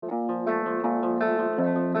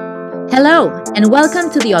Hello, and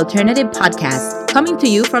welcome to the Alternative Podcast, coming to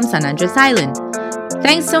you from San Andres Island.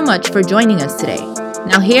 Thanks so much for joining us today.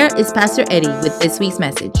 Now here is Pastor Eddie with this week's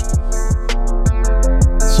message.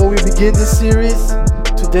 So we begin this series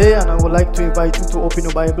today, and I would like to invite you to open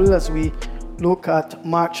your Bible as we look at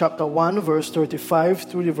Mark chapter 1, verse 35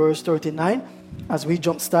 through the verse 39, as we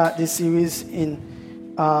jumpstart this series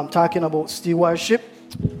in talking about stewardship.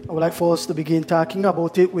 I would like for us to begin talking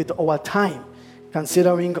about it with our time,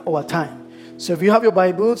 considering our time. So if you have your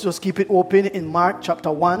Bibles, just keep it open in Mark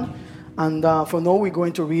chapter 1. And for now, we're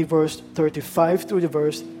going to read verse 35 through the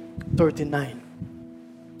verse 39.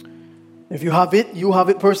 If you have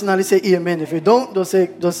it personally, say amen. If you don't,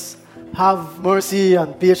 just have mercy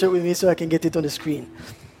and patience with me so I can get it on the screen.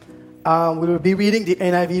 We will be reading the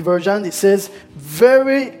NIV version. It says,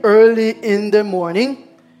 very early in the morning,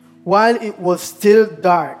 while it was still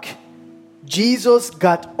dark, Jesus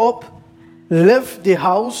got up, left the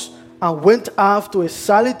house, and went off to a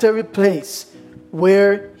solitary place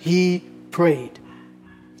where he prayed.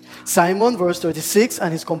 Simon, verse 36,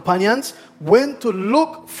 and his companions went to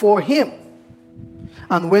look for him.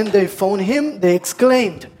 And when they found him, they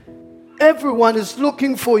exclaimed, "Everyone is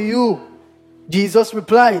looking for you." Jesus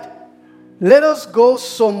replied, "Let us go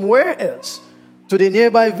somewhere else, to the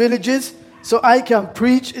nearby villages, so I can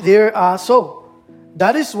preach there also.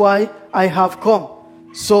 That is why I have come."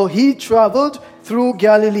 So he traveled through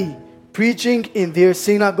Galilee, preaching in their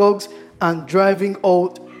synagogues and driving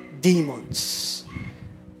out demons.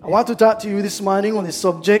 I want to talk to you this morning on the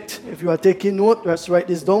subject. If you are taking note, let's write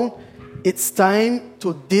this down. It's time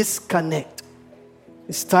to disconnect.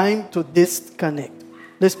 It's time to disconnect.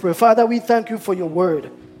 Let's pray. Father, we thank you for your word.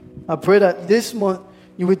 I pray that this month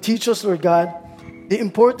you will teach us, Lord God, the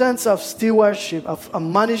importance of stewardship, of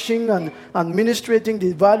managing and administrating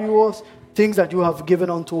the valuable things that you have given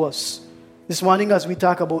unto us. This morning, as we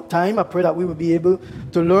talk about time, I pray that we will be able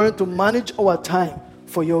to learn to manage our time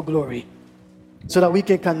for your glory, so that we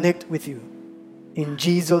can connect with you. In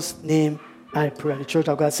Jesus' name, I pray. The Church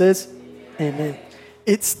of God says, amen.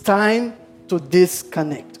 It's time to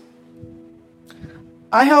disconnect.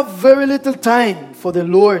 I have very little time for the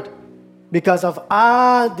Lord because of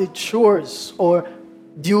all the chores or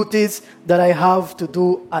duties that I have to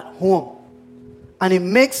do at home. And it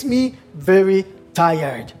makes me very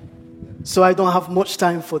tired. So I don't have much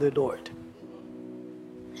time for the Lord.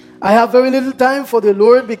 I have very little time for the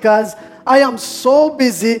Lord because I am so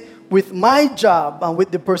busy with my job and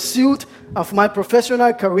with the pursuit of my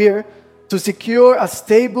professional career to secure a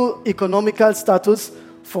stable economical status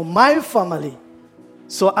for my family.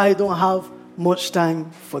 So I don't have much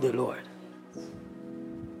time for the Lord.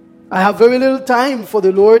 I have very little time for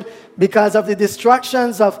the Lord because of the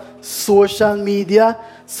distractions of social media,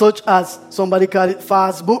 such as somebody call it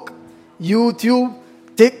Facebook, YouTube,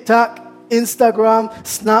 TikTok, Instagram,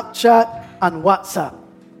 Snapchat, and WhatsApp.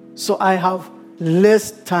 So I have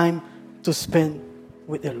less time to spend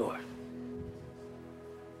with the Lord.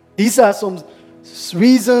 These are some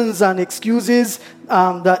reasons and excuses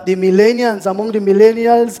that among the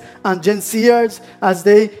millennials and Gen Zers, as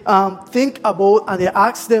they think about, and they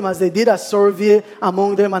ask them, as they did a survey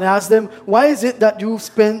among them, and asked them, why is it that you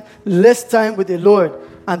spend less time with the Lord?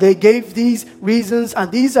 And they gave these reasons,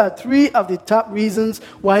 and these are three of the top reasons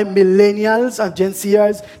why millennials and Gen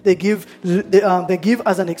Zers, they give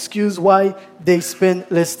as an excuse why they spend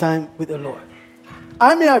less time with the Lord.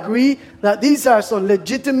 I may agree that these are some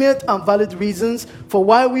legitimate and valid reasons for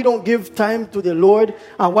why we don't give time to the Lord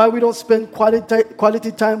and why we don't spend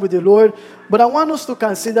quality time with the Lord. But I want us to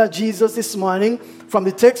consider Jesus this morning from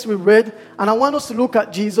the text we read, and I want us to look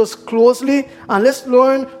at Jesus closely, and let's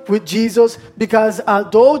learn with Jesus, because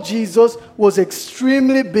although Jesus was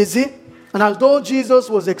extremely busy and although Jesus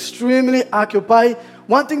was extremely occupied,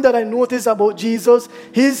 one thing that I noticed about Jesus,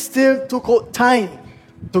 he still took out time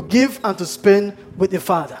to give and to spend with the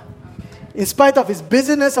Father. In spite of his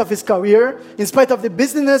busyness of his career, in spite of the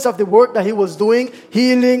busyness of the work that he was doing,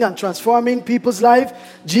 healing and transforming people's life,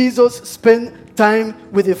 Jesus spent time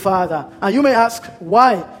with the Father. And you may ask,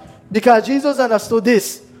 why? Because Jesus understood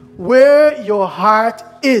this: where your heart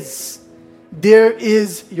is, there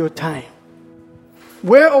is your time.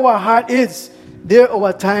 Where our heart is, there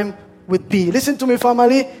our time would be. Listen to me,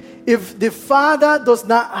 family. If the Father does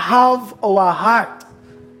not have our heart,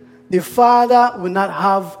 the Father will not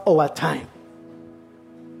have our time.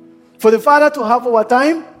 For the Father to have our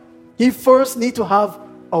time, he first needs to have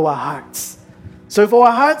our hearts. So if our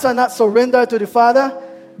hearts are not surrendered to the Father,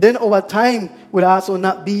 then our time will also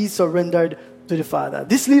not be surrendered to the Father.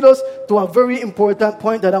 This leads us to a very important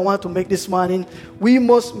point that I want to make this morning. We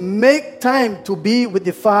must make time to be with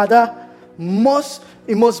the Father must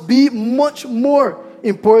be much more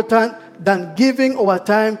important than giving our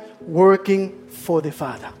time working for the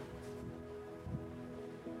Father.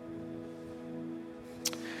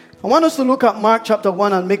 I want us to look at Mark chapter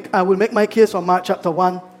 1 and I will make my case for Mark chapter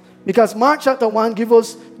 1, because Mark chapter 1 gives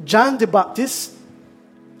us John the Baptist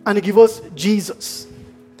and it gives us Jesus.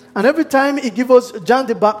 And every time it gives us John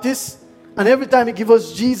the Baptist and every time it gives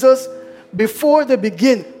us Jesus, before they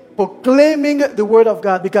begin proclaiming the word of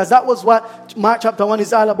God, because that was what Mark chapter 1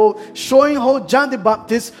 is all about, showing how John the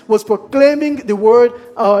Baptist was proclaiming the word,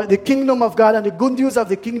 the kingdom of God and the good news of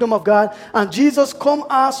the kingdom of God, and Jesus come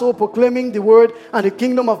also proclaiming the word and the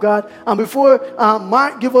kingdom of God. And before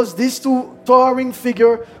Mark give us these two towering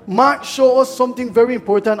figure, Mark show us something very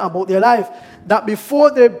important about their life, that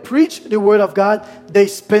before they preach the word of God, they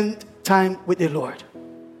spend time with the Lord.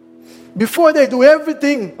 Before they do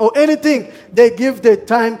everything or anything, they give their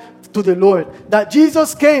time to the Lord. That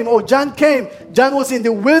Jesus came, or John came. John was in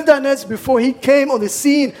the wilderness before he came on the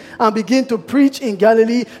scene and began to preach in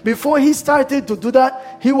Galilee. Before he started to do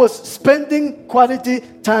that, he was spending quality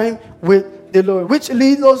time with the Lord. Which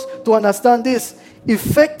leads us to understand this.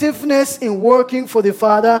 Effectiveness in working for the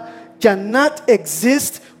Father cannot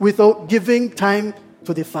exist without giving time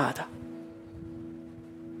to the Father.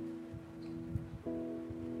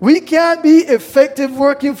 We can't be effective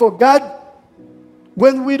working for God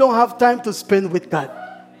when we don't have time to spend with God.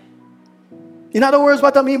 In other words,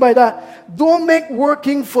 what I mean by that, don't make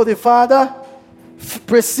working for the Father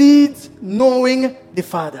precede knowing the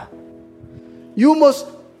Father. You must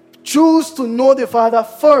choose to know the Father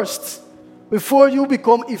first before you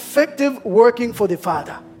become effective working for the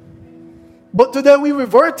Father. But today we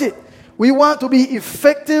revert it. We want to be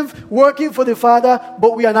effective working for the Father,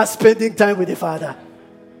 but we are not spending time with the Father.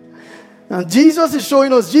 And Jesus is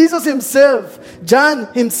showing us, Jesus himself,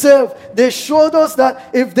 John himself, they showed us that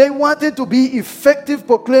if they wanted to be effective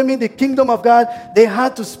proclaiming the kingdom of God, they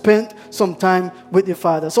had to spend some time with the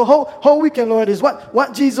Father. So how we can learn this?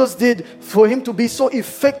 What Jesus did for him to be so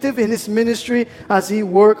effective in his ministry as he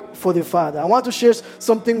worked for the Father. I want to share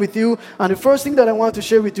something with you. And the first thing that I want to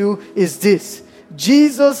share with you is this.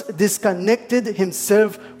 Jesus disconnected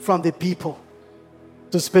himself from the people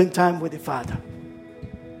to spend time with the Father.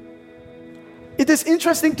 It is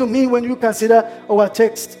interesting to me when you consider our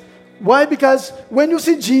text. Why? Because when you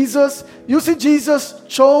see Jesus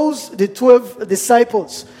chose the 12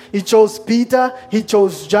 disciples. He chose Peter, he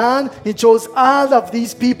chose John, he chose all of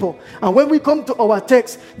these people. And when we come to our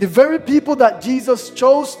text, the very people that Jesus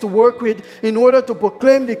chose to work with in order to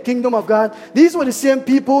proclaim the kingdom of God, these were the same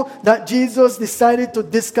people that Jesus decided to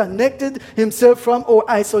disconnect himself from or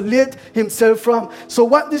isolate himself from. So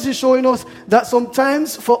what this is showing us, that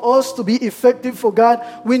sometimes for us to be effective for God,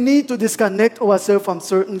 we need to disconnect ourselves from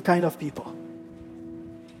certain kind of people.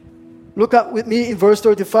 Look at with me in verse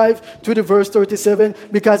 35 to the verse 37,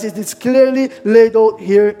 because it is clearly laid out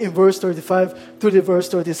here in verse 35 to the verse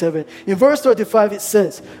 37. In verse 35 it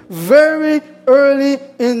says, very early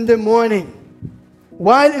in the morning,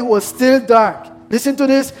 while it was still dark, listen to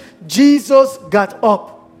this, Jesus got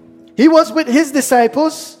up. He was with his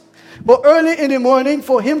disciples, but early in the morning,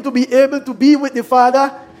 for him to be able to be with the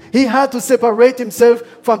Father, he had to separate himself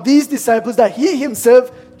from these disciples that he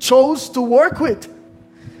himself chose to work with.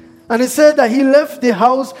 And it said that he left the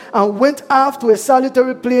house and went off to a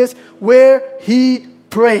solitary place where he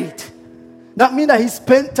prayed. That means that he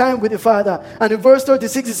spent time with the Father. And in verse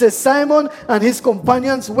 36 it says, Simon and his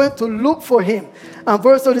companions went to look for him. And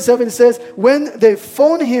verse 37 it says, when they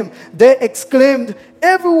found him, they exclaimed,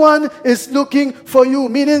 everyone is looking for you.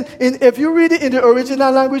 Meaning, if you read it in the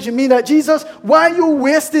original language, it means that Jesus, why are you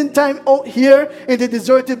wasting time out here in the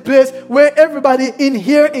deserted place where everybody in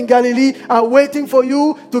here in Galilee are waiting for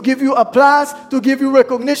you to give you applause, to give you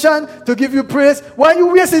recognition, to give you praise? Why are you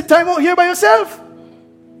wasting time out here by yourself?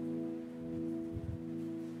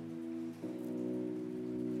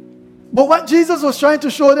 But what Jesus was trying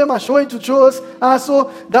to show them and showing to show us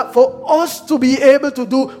also, that for us to be able to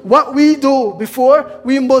do what we do before,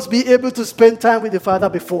 we must be able to spend time with the Father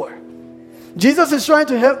before. Jesus is trying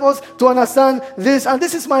to help us to understand this. And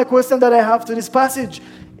this is my question that I have to this passage.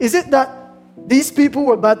 Is it that these people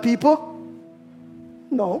were bad people?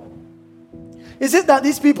 No. Is it that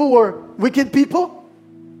these people were wicked people?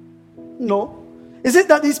 No. Is it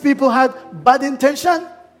that these people had bad intention?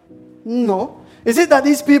 No. Is it that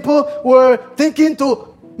these people were thinking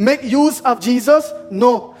to make use of Jesus?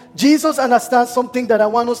 No. Jesus understands something that I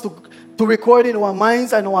want us to record in our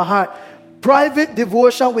minds and our heart. Private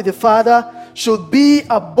devotion with the Father should be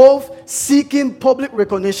above seeking public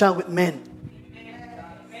recognition with men.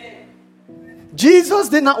 Jesus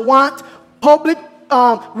did not want public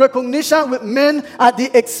recognition with men at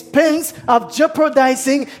the expense of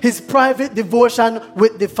jeopardizing his private devotion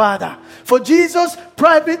with the Father. For Jesus,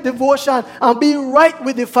 private devotion and being right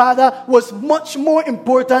with the Father was much more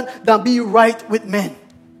important than being right with men.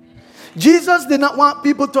 Jesus did not want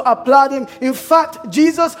people to applaud him. In fact,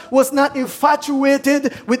 Jesus was not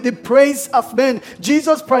infatuated with the praise of men.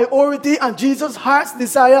 Jesus' priority and Jesus' heart's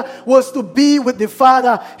desire was to be with the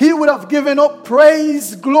Father. He would have given up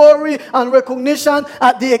praise, glory, and recognition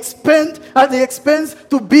at the expense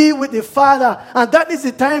to be with the Father. And that is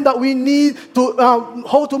the time that we need to,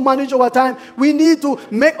 how to manage our time. We need to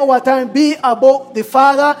make our time be about the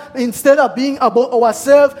Father instead of being about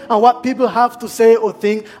ourselves and what people have to say or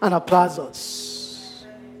think and applaud us.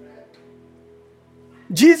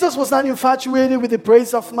 Jesus was not infatuated with the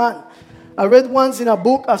praise of man. I read once in a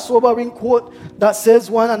book a sobering quote that says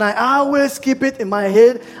and I always keep it in my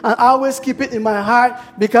head and I always keep it in my heart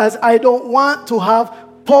because I don't want to have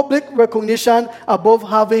public recognition above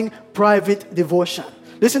having private devotion.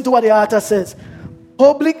 Listen to what the author says.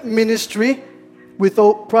 Public ministry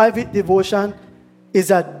without private devotion is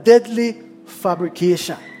a deadly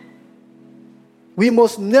fabrication. We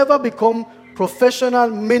must never become professional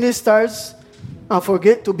ministers and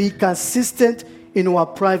forget to be consistent in our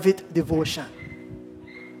private devotion.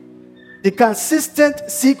 The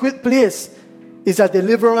consistent secret place is a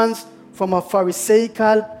deliverance from a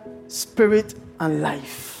pharisaical spirit and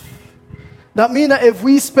life. That means that if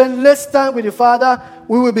we spend less time with the Father,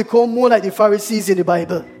 we will become more like the Pharisees in the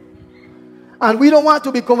Bible. And we don't want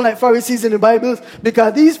to become like Pharisees in the Bible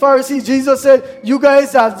because these Pharisees, Jesus said, you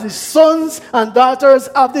guys are the sons and daughters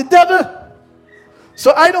of the devil.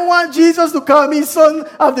 So I don't want Jesus to call me son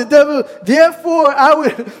of the devil. Therefore, I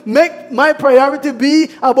will make my priority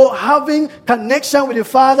be about having connection with the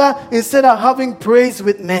Father instead of having praise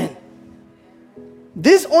with men.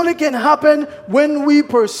 This only can happen when we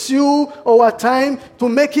pursue our time to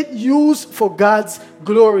make it used for God's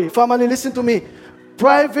glory. Family, listen to me.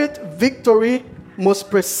 Private victory must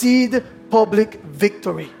precede public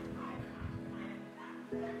victory.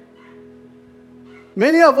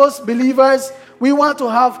 Many of us believers, we want to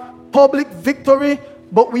have public victory,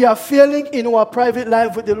 but we are failing in our private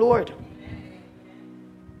life with the Lord.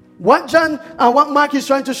 What John and what Mark is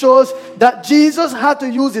trying to show us that Jesus had to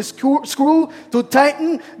use the screw to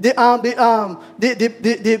tighten the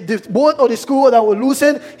bolt or the screw that was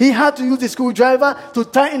loosened. He had to use the screwdriver to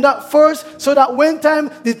tighten that first, so that when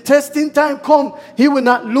the testing time comes, he will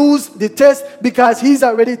not lose the test because he's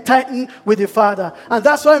already tightened with the Father. And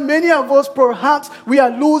that's why many of us, perhaps, we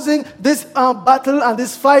are losing this battle and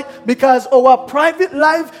this fight because our private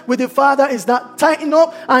life with the Father is not tightened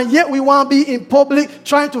up, and yet we want to be in public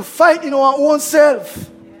trying to fight in our own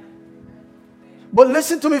self. But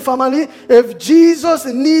listen to me, family. If Jesus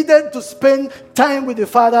needed to spend time with the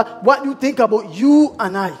Father, what do you think about you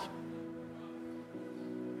and I?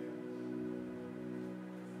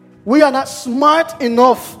 We are not smart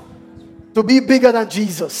enough to be bigger than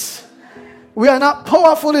Jesus. We are not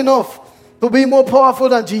powerful enough to be more powerful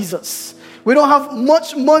than Jesus. We don't have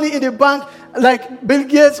much money in the bank like Bill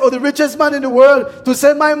Gates or the richest man in the world to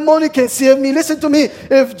say my money can save me. Listen to me.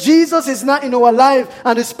 If Jesus is not in our life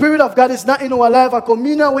and the Spirit of God is not in our life, a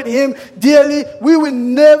communion with Him daily, we will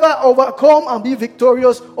never overcome and be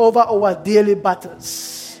victorious over our daily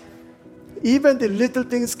battles. Even the little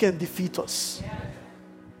things can defeat us.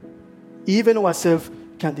 Even ourselves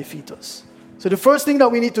can defeat us. So the first thing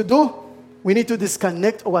that we need to do, we need to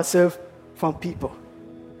disconnect ourselves from people.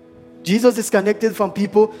 Jesus disconnected from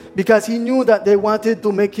people because he knew that they wanted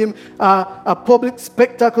to make him a public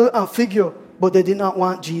spectacle and figure, but they did not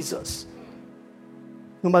want Jesus.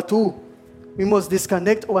 Number 2, we must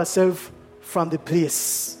disconnect ourselves from the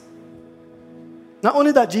place. Not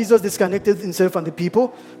only that Jesus disconnected himself from the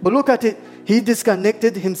people, but look at it, he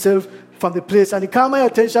disconnected himself from the place. And it caught my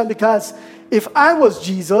attention because if I was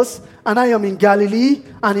Jesus and I am in Galilee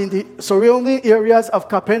and in the surrounding areas of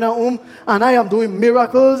Capernaum and I am doing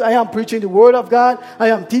miracles, I am preaching the word of God, I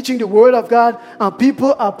am teaching the word of God, and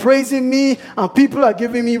people are praising me and people are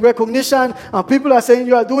giving me recognition and people are saying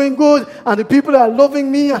you are doing good and the people are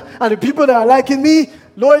loving me and the people that are liking me,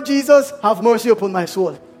 Lord Jesus, have mercy upon my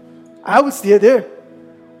soul. I would stay there.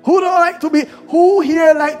 Who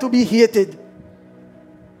here like to be hated?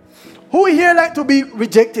 Who here like to be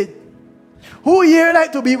rejected? Who here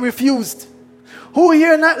like to be refused? Who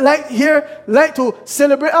here like to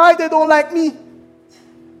celebrate? They don't like me.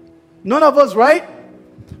 None of us, right?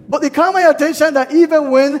 But it caught my attention that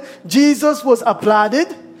even when Jesus was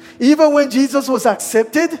applauded, even when Jesus was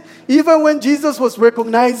accepted, even when Jesus was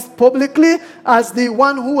recognized publicly as the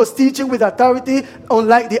one who was teaching with authority,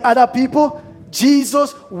 unlike the other people,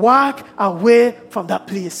 Jesus walked away from that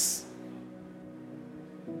place.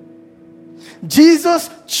 Jesus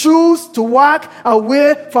chose to walk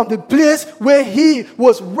away from the place where he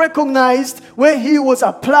was recognized, where he was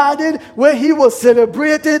applauded, where he was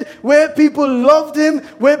celebrated, where people loved him,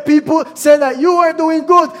 where people said that you are doing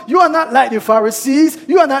good. You are not like the Pharisees.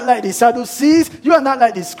 You are not like the Sadducees. You are not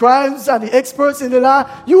like the scribes and the experts in the law.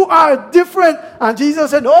 You are different. And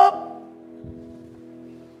Jesus said, oh.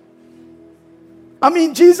 I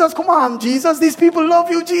mean, Jesus, come on, Jesus. These people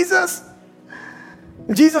love you, Jesus.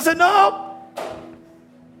 And Jesus said, no.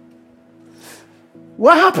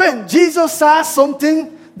 What happened? Jesus saw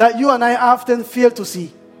something that you and I often fail to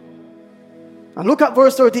see. And look at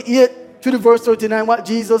verse 38 to the verse 39, what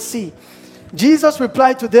Jesus see. Jesus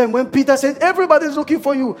replied to them when Peter said, everybody's looking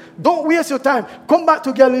for you. Don't waste your time. Come back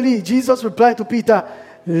to Galilee. Jesus replied to Peter,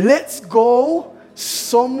 let's go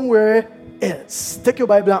somewhere else. Take your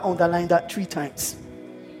Bible and underline that 3 times.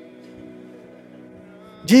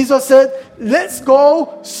 Jesus said, let's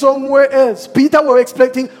go somewhere else. Peter were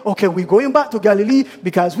expecting, okay, we're going back to Galilee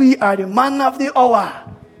because we are the man of the hour.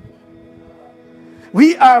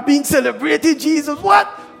 We are being celebrated, Jesus. What?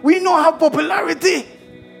 We don't have popularity.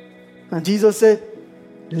 And Jesus said,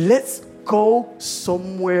 let's go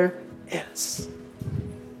somewhere else.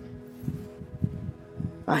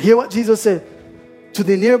 And hear what Jesus said. To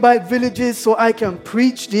the nearby villages so I can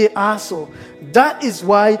preach there also. That is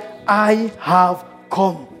why I have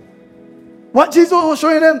come. What Jesus was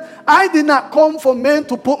showing them, I did not come for men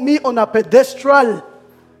to put me on a pedestal.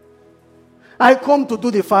 I come to do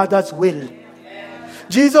the Father's will.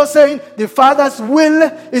 Jesus saying the Father's will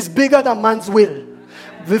is bigger than man's will.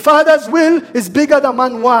 The Father's will is bigger than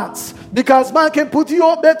man wants. Because man can put you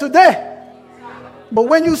up there today. But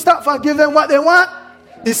when you start forgiving them what they want,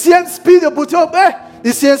 the same speed they put you up there,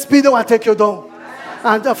 the same speed they want to take you down.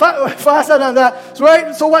 And faster than that.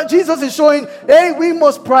 Right? So what Jesus is showing, hey, we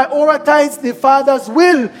must prioritize the Father's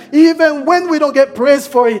will, even when we don't get praise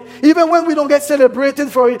for it, even when we don't get celebrated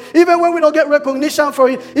for it, even when we don't get recognition for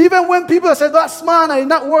it, even when people say, that's man, it's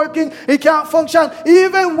not working, it can't function,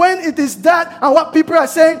 even when it is that, and what people are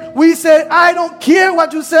saying, we say, I don't care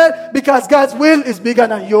what you said, because God's will is bigger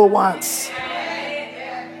than your wants.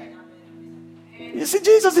 You see,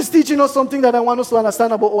 Jesus is teaching us something that I want us to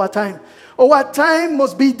understand about our time. Our time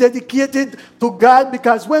must be dedicated to God,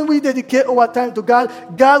 because when we dedicate our time to God,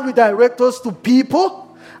 God will direct us to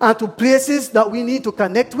people and to places that we need to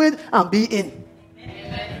connect with and be in.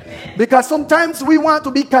 Because sometimes we want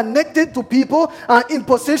to be connected to people and in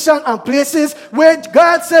position and places where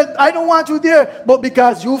God said, I don't want you there. But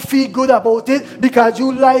because you feel good about it, because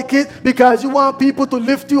you like it, because you want people to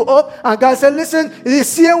lift you up. And God said, listen, the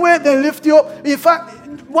same way they lift you up. In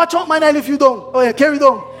fact, watch out, man, I lift you down. Oh, yeah, carry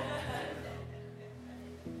down.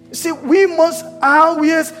 See, we must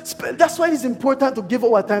always, that's why it's important to give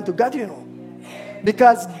our time to God, you know.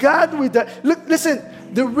 Because God with that, look, listen,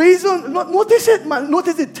 the reason, notice it, man,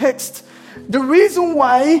 notice the text. The reason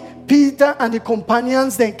why Peter and the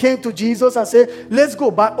companions then came to Jesus and said, let's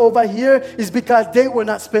go back over here, is because they were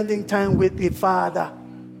not spending time with the Father.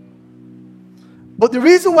 But the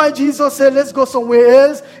reason why Jesus said, let's go somewhere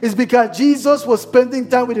else, is because Jesus was spending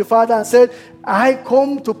time with the Father and said, I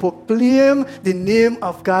come to proclaim the name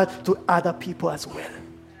of God to other people as well.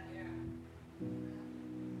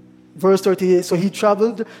 Verse 38, so he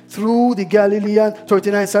traveled through the Galilean,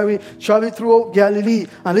 39, traveled through Galilee.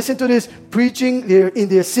 And listen to this, preaching there in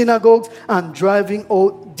their synagogues and driving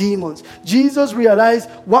out demons. Jesus realized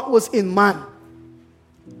what was in man,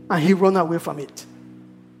 and he ran away from it.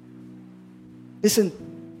 Listen,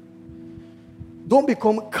 don't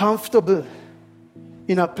become comfortable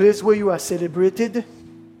in a place where you are celebrated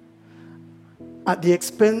at the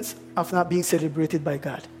expense of not being celebrated by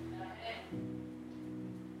God.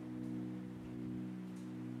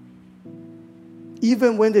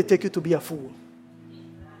 Even when they take you to be a fool.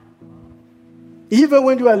 Even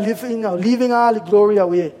when you are leaving all the glory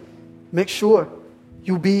away, make sure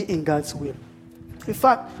you be in God's will. In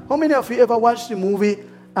fact, how many of you ever watched the movie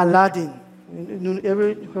Aladdin?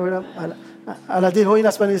 Ever heard of Aladdin? How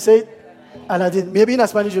in Spanish say it? Aladdin. Maybe in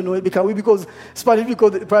Spanish you know it because Spanish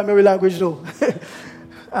because the primary language no.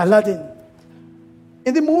 Aladdin.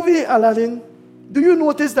 In the movie Aladdin, do you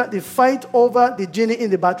notice that the fight over the genie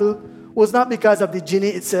in the battle was not because of the genie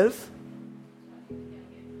itself?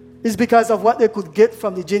 It's because of what they could get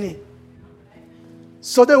from the genie.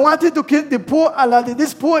 So they wanted to kill the poor Aladdin,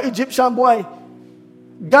 this poor Egyptian boy.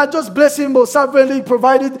 God just blessed him, but sovereignly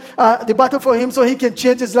provided the battle for him so he can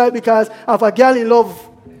change his life because of a girl in love.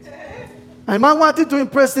 And man wanted to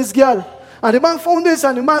impress this girl. And the man found this,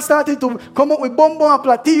 and the man started to come up with bombo and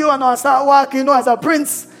platillo, and I start walking, as a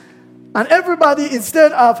prince. And everybody,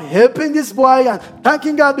 instead of helping this boy and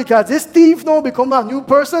thanking God because this thief now become a new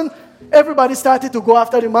person, everybody started to go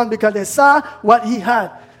after the man because they saw what he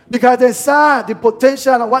had. Because they saw the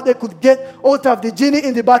potential and what they could get out of the genie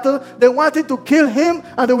in the battle. They wanted to kill him,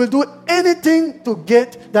 and they will do anything to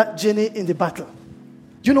get that genie in the battle.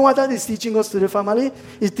 Do you know what that is teaching us to the family?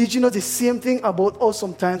 It's teaching us the same thing about us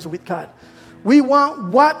sometimes with God. We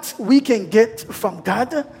want what we can get from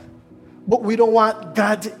God, but we don't want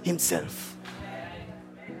God himself.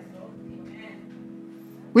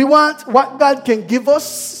 We want what God can give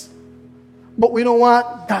us, but we don't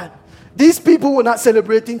want God. These people were not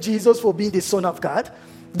celebrating Jesus for being the Son of God.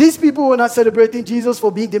 These people were not celebrating Jesus for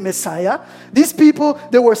being the Messiah. These people,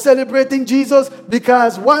 they were celebrating Jesus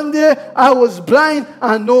because one day I was blind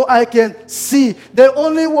and now I can see. They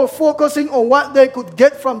only were focusing on what they could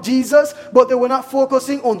get from Jesus, but they were not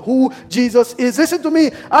focusing on who Jesus is. Listen to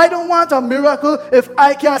me. I don't want a miracle if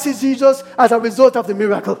I can't see Jesus as a result of the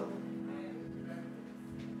miracle.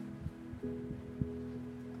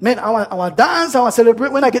 Man, I want to dance, I want to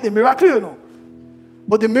celebrate when I get the miracle, you know.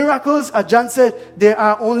 But the miracles, as John said, they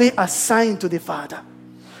are only a sign to the Father.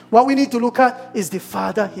 What we need to look at is the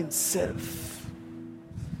Father himself.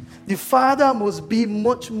 The Father must be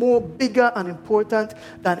much more bigger and important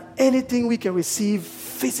than anything we can receive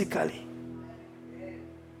physically.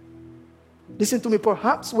 Listen to me,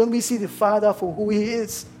 perhaps when we see the Father for who he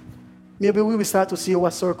is, maybe we will start to see our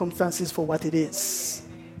circumstances for what it is.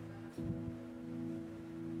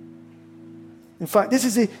 In fact,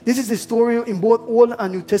 this is the story in both Old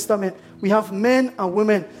and New Testament. We have men and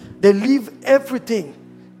women. They leave everything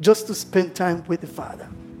just to spend time with the Father.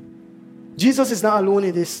 Jesus is not alone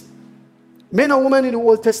in this. Men and women in the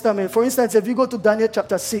Old Testament, for instance, if you go to Daniel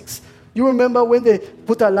chapter 6, you remember when they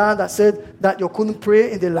put a law that said that you couldn't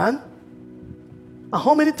pray in the land? And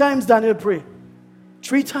how many times Daniel prayed?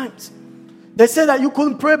 3 times. They said that you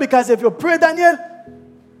couldn't pray because if you pray, Daniel,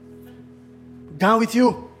 down with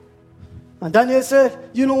you. And Daniel said,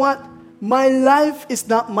 you know what? My life is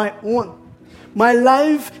not my own. My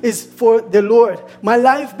life is for the Lord. My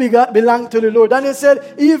life belongs to the Lord. Daniel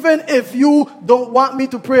said, even if you don't want me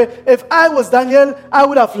to pray, if I was Daniel, I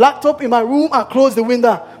would have locked up in my room and closed the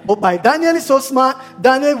window. But by Daniel is so smart,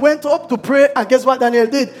 Daniel went up to pray, and guess what Daniel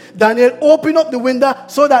did? Daniel opened up the window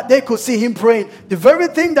so that they could see him praying. The very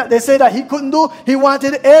thing that they said that he couldn't do, he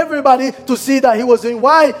wanted everybody to see that he was doing.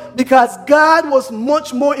 Why? Because God was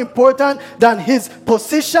much more important than his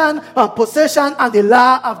position and possession and the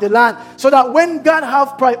law of the land. So that when God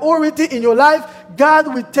have priority in your life,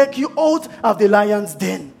 God will take you out of the lion's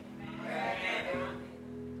den.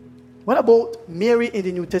 What about Mary in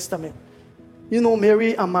the New Testament? You know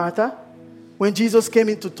Mary and Martha? When Jesus came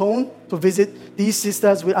into town to visit these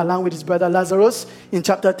sisters along with his brother Lazarus in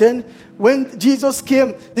chapter 10, when Jesus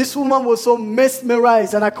came, this woman was so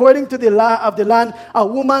mesmerized. And according to the law of the land, a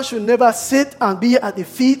woman should never sit and be at the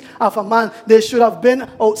feet of a man. They should have been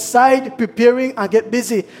outside preparing and get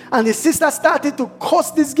busy. And the sister started to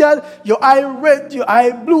curse this girl. Your eye red, your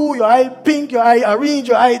eye blue, your eye pink, your eye orange,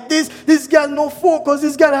 your eye this. This girl no focus.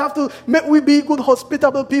 This girl have to make we be good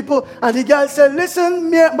hospitable people. And the girl said,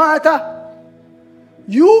 listen, Martha,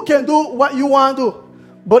 you can do what you want to do.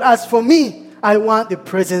 But as for me, I want the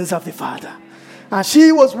presence of the Father. And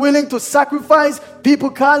she was willing to sacrifice people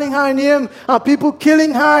calling her name and people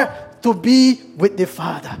killing her to be with the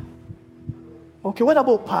Father. Okay, what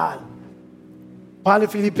about Paul? Paul in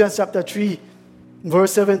Philippians chapter 3,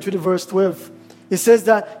 verse 7 to verse 12. It says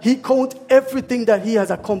that he counted everything that he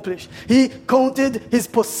has accomplished. He counted his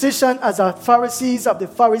position as a Pharisee of the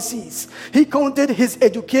Pharisees. He counted his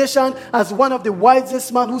education as one of the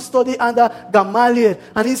wisest men who studied under Gamaliel.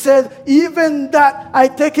 And he said, even that I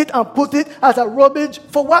take it and put it as a rubbish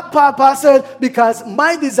for what Papa said, because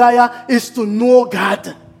my desire is to know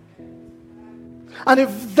God. And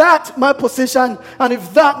if that, my position, and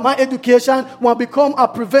if that, my education, will become a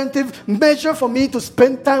preventive measure for me to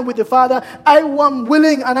spend time with the Father, I am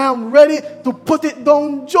willing and I am ready to put it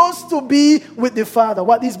down just to be with the Father.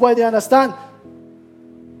 What these boys, they understand?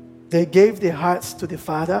 They gave their hearts to the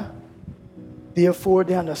Father. Therefore,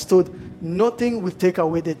 they understood nothing will take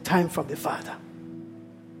away the time from the Father.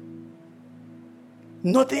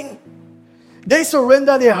 Nothing. They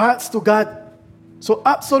surrender their hearts to God. So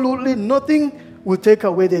absolutely nothing will take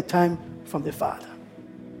away their time from the Father.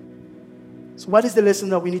 So what is the lesson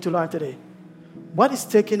that we need to learn today? What is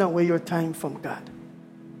taking away your time from God?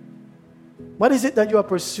 What is it that you are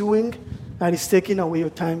pursuing that is taking away your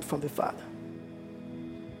time from the Father?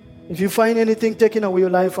 If you find anything taking away your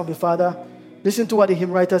life from the Father, Listen to what the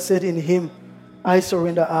hymn writer said in Him, I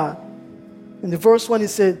Surrender All. In the verse 1, he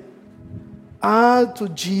said, all to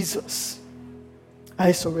Jesus,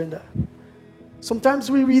 I surrender.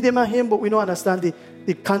 Sometimes we read him a hymn, but we don't understand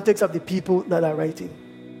the context of the people that are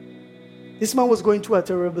writing. This man was going through a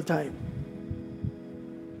terrible time.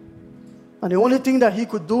 And the only thing that he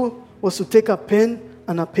could do was to take a pen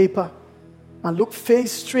and a paper and look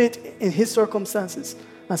face straight in his circumstances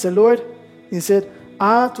and say, Lord, he said,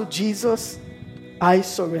 all to Jesus, I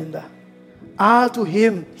surrender. All to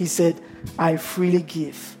him, he said, I freely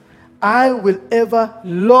give. I will ever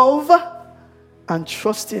love and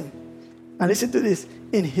trust him. And listen to this,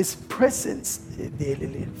 in his presence they daily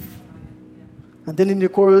live. And then in the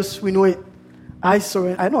chorus, we know it. I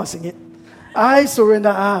surrender. I know I sing it. I surrender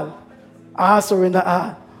all. I surrender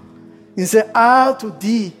all. He said, all to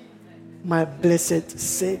thee, my blessed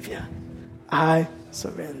Savior. I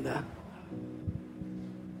surrender.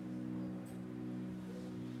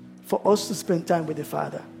 For us to spend time with the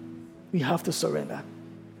Father, we have to surrender.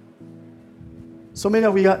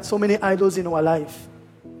 We got so many idols in our life.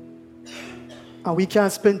 And we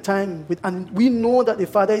can't spend time with, and we know that the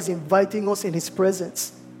Father is inviting us in his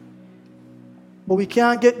presence. But we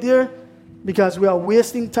can't get there because we are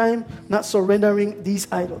wasting time not surrendering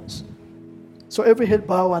these idols. So every head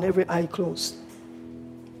bow and every eye closed.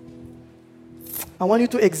 I want you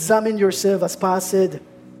to examine yourself, as Paul said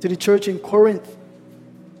to the church in Corinth.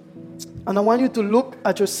 And I want you to look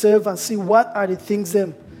at yourself and see what are the things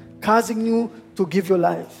that causing you to give your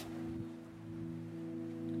life.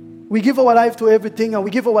 We give our life to everything and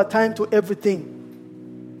we give our time to everything.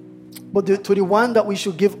 But to the one that we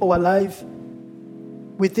should give our life,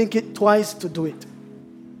 we think it twice to do it.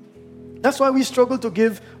 That's why we struggle to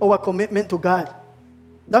give our commitment to God.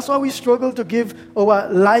 That's why we struggle to give our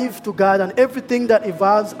life to God and everything that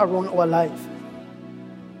evolves around our life.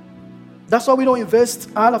 That's why we don't invest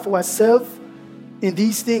all of ourselves in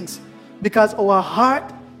these things. Because our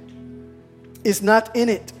heart is not in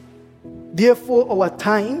it. Therefore, our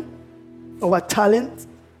time, our talent,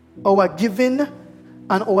 our giving,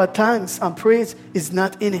 and our thanks and praise is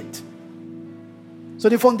not in it. So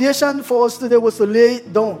the foundation for us today was to lay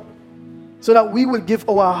it down so that we will give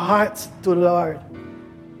our hearts to the Lord.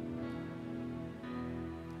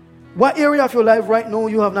 What area of your life right now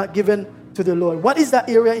you have not given to the Lord? What is that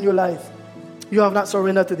area in your life you have not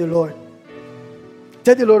surrendered to the Lord?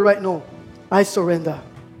 Tell the Lord right now, I surrender.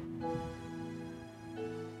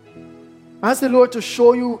 Ask the Lord to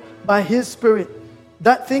show you by his Spirit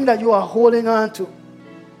that thing that you are holding on to.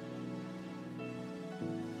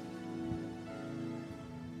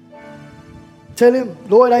 Tell him,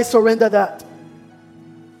 Lord, I surrender that.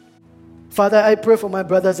 Father, I pray for my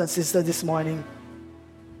brothers and sisters this morning.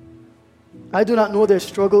 I do not know their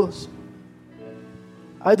struggles.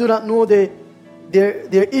 I do not know their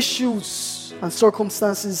issues and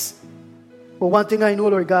circumstances. But one thing I know,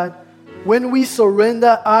 Lord God, when we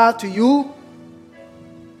surrender all to you,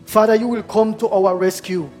 Father, you will come to our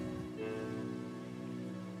rescue.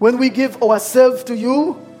 When we give ourselves to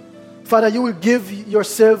you, Father, you will give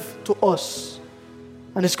yourself to us.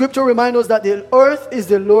 And the scripture reminds us that the earth is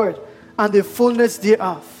the Lord and the fullness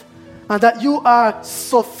thereof. And that you are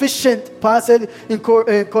sufficient. Paul said in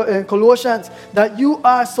Colossians that you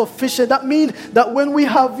are sufficient. That means that when we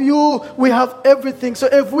have you, we have everything. So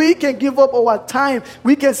if we can give up our time,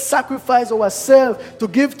 we can sacrifice ourselves to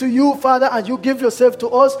give to you, Father, and you give yourself to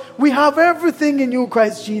us, we have everything in you,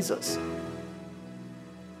 Christ Jesus.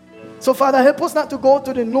 So, Father, help us not to go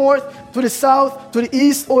to the north, to the south, to the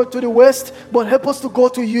east, or to the west, but help us to go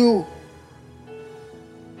to you.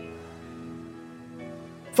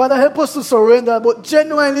 Father, help us to surrender, but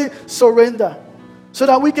genuinely surrender, so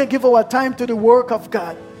that we can give our time to the work of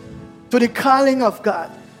God, to the calling of God,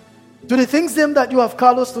 to the things that you have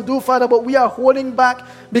called us to do, Father, but we are holding back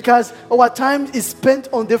because our time is spent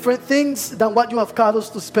on different things than what you have called us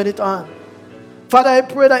to spend it on. Father, I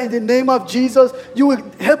pray that in the name of Jesus, you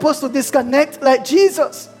will help us to disconnect like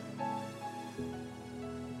Jesus.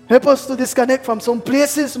 Help us to disconnect from some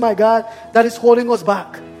places, my God, that is holding us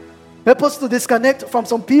back. Help us to disconnect from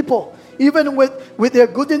some people, even with their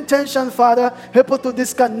good intention, Father. Help us to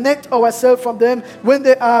disconnect ourselves from them when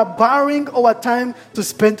they are barring our time to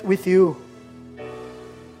spend with you.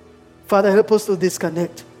 Father, help us to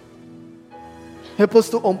disconnect. Help us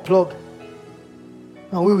to unplug.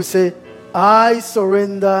 And we will say, I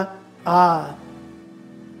surrender all.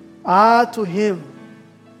 All to him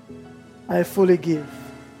I fully give.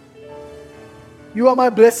 You are my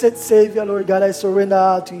blessed Savior, Lord God. I surrender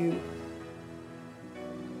all to you.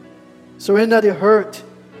 Surrender the hurt.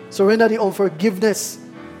 Surrender the unforgiveness.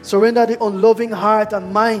 Surrender the unloving heart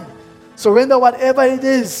and mind. Surrender whatever it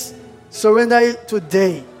is. Surrender it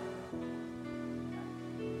today.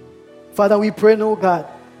 Father, we pray, no God,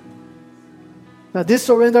 that this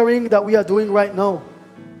surrendering that we are doing right now,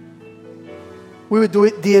 we will do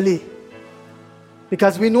it daily.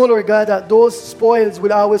 Because we know, Lord God, that those spoils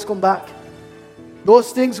will always come back.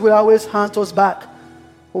 Those things will always haunt us back.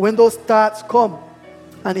 But when those thoughts come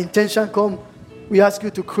and intention come, we ask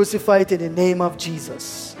you to crucify it in the name of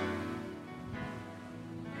Jesus.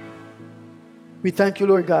 We thank you,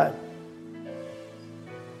 Lord God.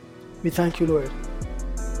 We thank you, Lord.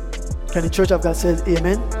 Can the Church of God say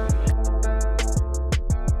amen?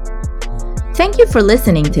 Thank you for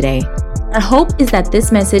listening today. Our hope is that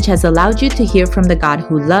this message has allowed you to hear from the God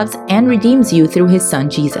who loves and redeems you through his Son,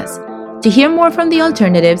 Jesus. To hear more from The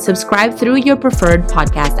Alternative, subscribe through your preferred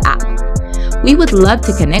podcast app. We would love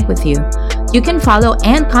to connect with you. You can follow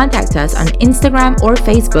and contact us on Instagram or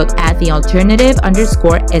Facebook at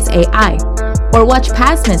thealternative_SAI, or watch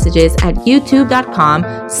past messages at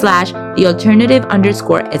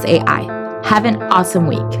youtube.com/thealternative_SAI. Have an awesome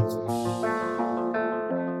week.